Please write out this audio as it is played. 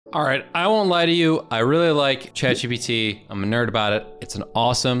All right, I won't lie to you. I really like ChatGPT. I'm a nerd about it. It's an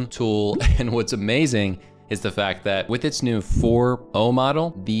awesome tool. And what's amazing is the fact that with its new 4.0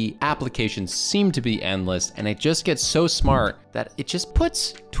 model, the applications seem to be endless, and it just gets so smart that it just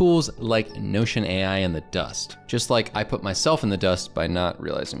puts tools like Notion AI in the dust. Just like I put myself in the dust by not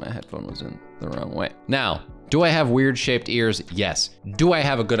realizing my headphone was in the wrong way. Now, do I have weird shaped ears? Yes. Do I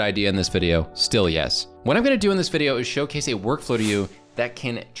have a good idea in this video? Still yes. What I'm gonna do in this video is showcase a workflow to you that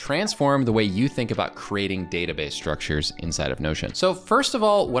can transform the way you think about creating database structures inside of Notion. So first of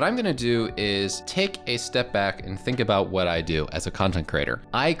all, what I'm gonna do is take a step back and think about what I do as a content creator.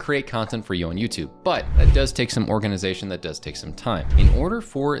 I create content for you on YouTube, but that does take some organization, that does take some time. In order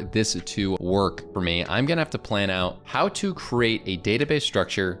for this to work for me, I'm gonna have to plan out how to create a database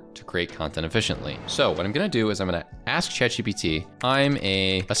structure to create content efficiently. So what I'm gonna do is I'm gonna ask ChatGPT. I'm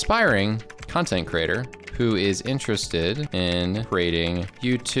a aspiring content creator who is interested in creating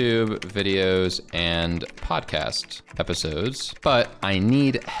YouTube videos and podcast episodes, but I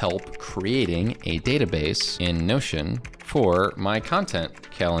need help creating a database in Notion for my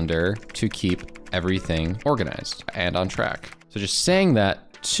content calendar to keep everything organized and on track. So just saying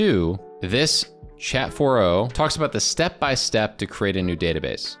that to this Chat 4.0 talks about the step-by-step to create a new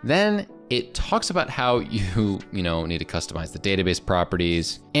database. Then it talks about how you need to customize the database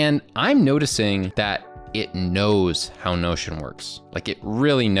properties. And I'm noticing that it knows how Notion works. Like it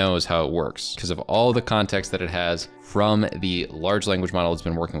really knows how it works because of all the context that it has from the large language model it's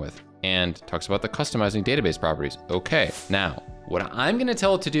been working with, and talks about the customizing database properties. Okay, now what I'm gonna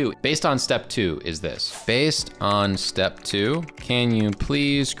tell it to do based on step 2 is this. Based on step 2, can you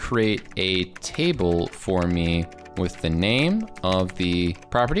please create a table for me with the name of the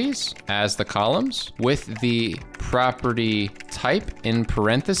properties as the columns, with the property type in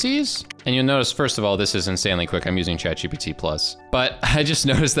parentheses? And you'll notice, first of all, this is insanely quick. I'm using ChatGPT Plus, but I just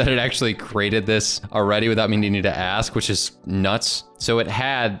noticed that it actually created this already without me needing to ask, which is nuts. So it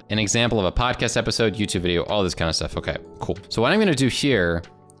had an example of a podcast episode, YouTube video, all this kind of stuff. Okay, cool. So what I'm gonna do here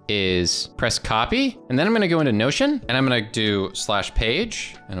is press copy, and then I'm gonna go into Notion, and I'm gonna do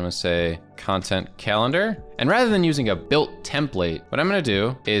 /page, and I'm gonna say content calendar. And rather than using a built template, what I'm gonna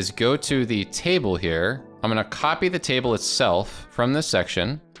do is go to the table here. I'm gonna copy the table itself from this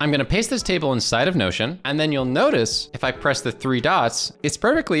section. I'm gonna paste this table inside of Notion, and then you'll notice if I press the 3 dots, it's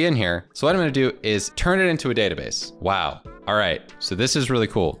perfectly in here. So what I'm gonna do is turn it into a database. Wow. All right, so this is really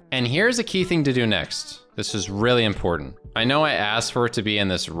cool. And here's a key thing to do next. This is really important. I know I asked for it to be in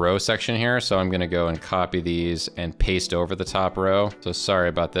this row section here, so I'm gonna go and copy these and paste over the top row. So sorry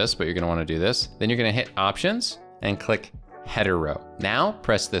about this, but you're gonna wanna do this. Then you're gonna hit options and click header row. Now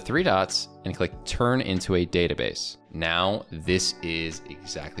press the 3 dots and click turn into a database. Now this is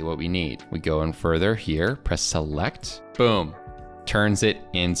exactly what we need. We go in further here, press select, boom, turns it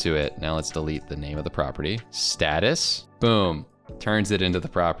into it. Now let's delete the name of the property. Status, boom, turns it into the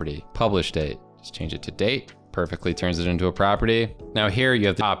property. Publish date, just change it to date. Perfectly turns it into a property. Now here you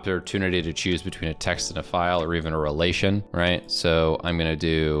have the opportunity to choose between a text and a file or even a relation, right? So I'm gonna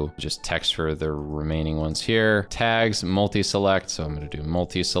do just text for the remaining ones here. Tags, multi-select, so I'm gonna do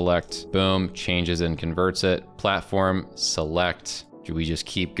multi-select. Boom, changes and converts it. Platform, select. We just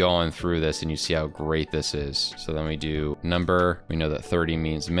keep going through this and you see how great this is. So then we do number. We know that 30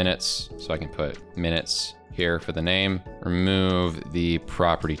 means minutes, so I can put minutes here for the name. Remove the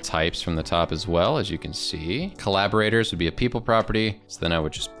property types from the top as well, as you can see. Collaborators would be a people property. So then I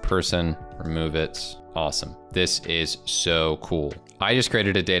would just person, remove it. Awesome. This is so cool. I just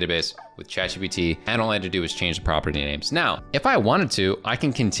created a database with ChatGPT, and all I had to do was change the property names. Now, if I wanted to, I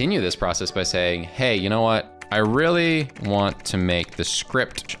can continue this process by saying, hey, you know what? I really want to make the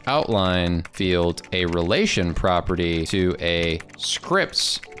script outline field a relation property to a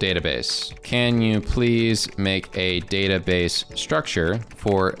scripts database. Can you please make a database structure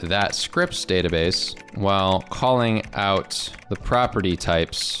for that scripts database while calling out the property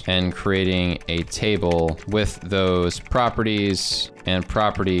types and creating a table with those properties and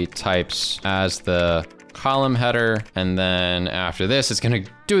property types as the column header, and then after this, it's gonna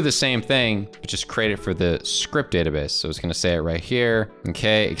do the same thing, but just create it for the script database. So it's gonna say it right here.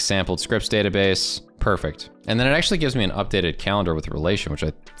 Okay, exampled scripts database, perfect. And then it actually gives me an updated calendar with a relation, which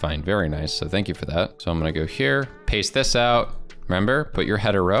I find very nice, so thank you for that. So I'm gonna go here, paste this out. Remember, put your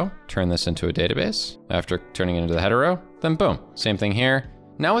header row, turn this into a database. After turning it into the header row, then boom, same thing here.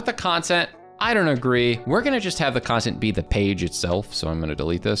 Now with the content, I don't agree. We're gonna just have the content be the page itself, so I'm gonna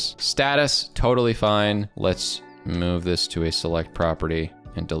delete this. Status, totally fine. Let's move this to a select property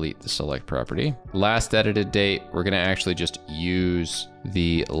and delete the select property. Last edited date, we're gonna actually just use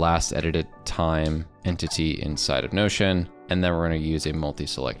the last edited time entity inside of Notion. And then we're gonna use a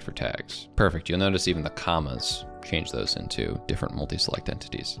multi-select for tags. Perfect, you'll notice even the commas change those into different multi-select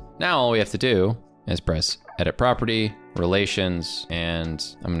entities. Now all we have to do is press edit property, relations,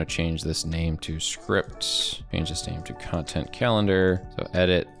 and I'm gonna change this name to scripts, change this name to content calendar. So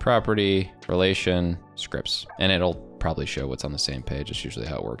edit property, relation, scripts, and it'll probably show what's on the same page. It's usually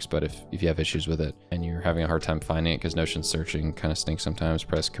how it works. But if you have issues with it and you're having a hard time finding it because Notion searching kind of stinks sometimes,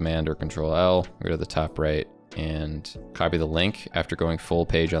 press Command or Control L, go to the top right and copy the link after going full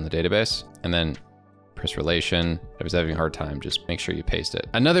page on the database, and then press relation. If I was having a hard time, just make sure you paste it.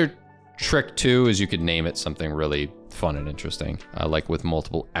 Another trick too is you could name it something really fun and interesting, like with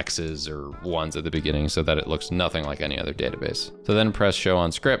multiple X's or ones at the beginning so that it looks nothing like any other database. So then press show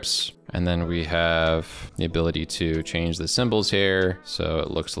on scripts, and then we have the ability to change the symbols here so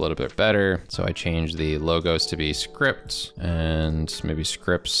it looks a little bit better. So I changed the logos to be script, and maybe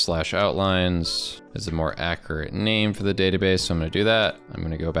scripts/outlines is a more accurate name for the database. So I'm gonna do that. I'm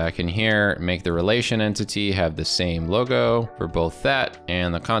gonna go back in here, make the relation entity have the same logo for both that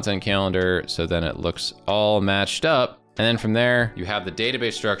and the content calendar. So then it looks all matched up. And then from there, you have the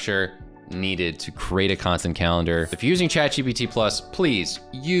database structure needed to create a content calendar. If you're using ChatGPT Plus, please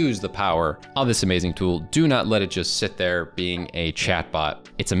use the power of this amazing tool. Do not let it just sit there being a chatbot.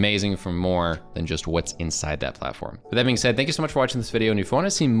 It's amazing for more than just what's inside that platform. With that being said, thank you so much for watching this video. And if you want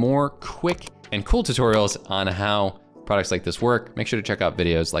to see more quick and cool tutorials on how products like this work, make sure to check out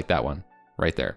videos like that one right there.